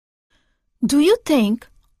Do you think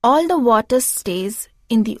all the water stays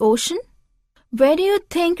in the ocean? Where do you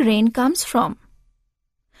think rain comes from?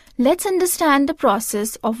 Let's understand the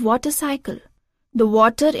process of water cycle. The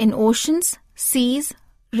water in oceans, seas,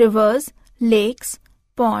 rivers, lakes,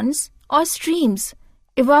 ponds or streams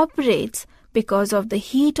evaporates because of the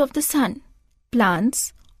heat of the sun.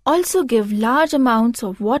 Plants also give large amounts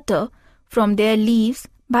of water from their leaves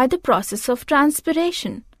by the process of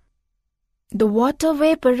transpiration. The water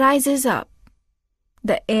vapor rises up.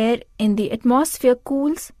 The air in the atmosphere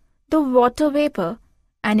cools the water vapor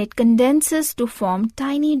and it condenses to form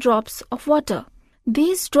tiny drops of water.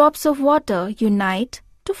 These drops of water unite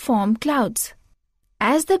to form clouds.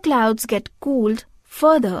 As the clouds get cooled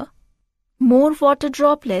further, more water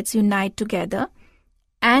droplets unite together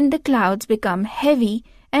and the clouds become heavy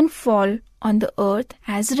and fall on the earth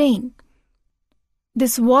as rain.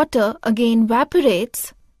 This water again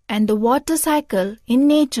evaporates and the water cycle in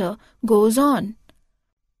nature goes on.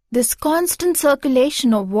 This constant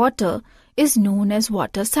circulation of water is known as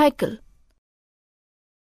water cycle.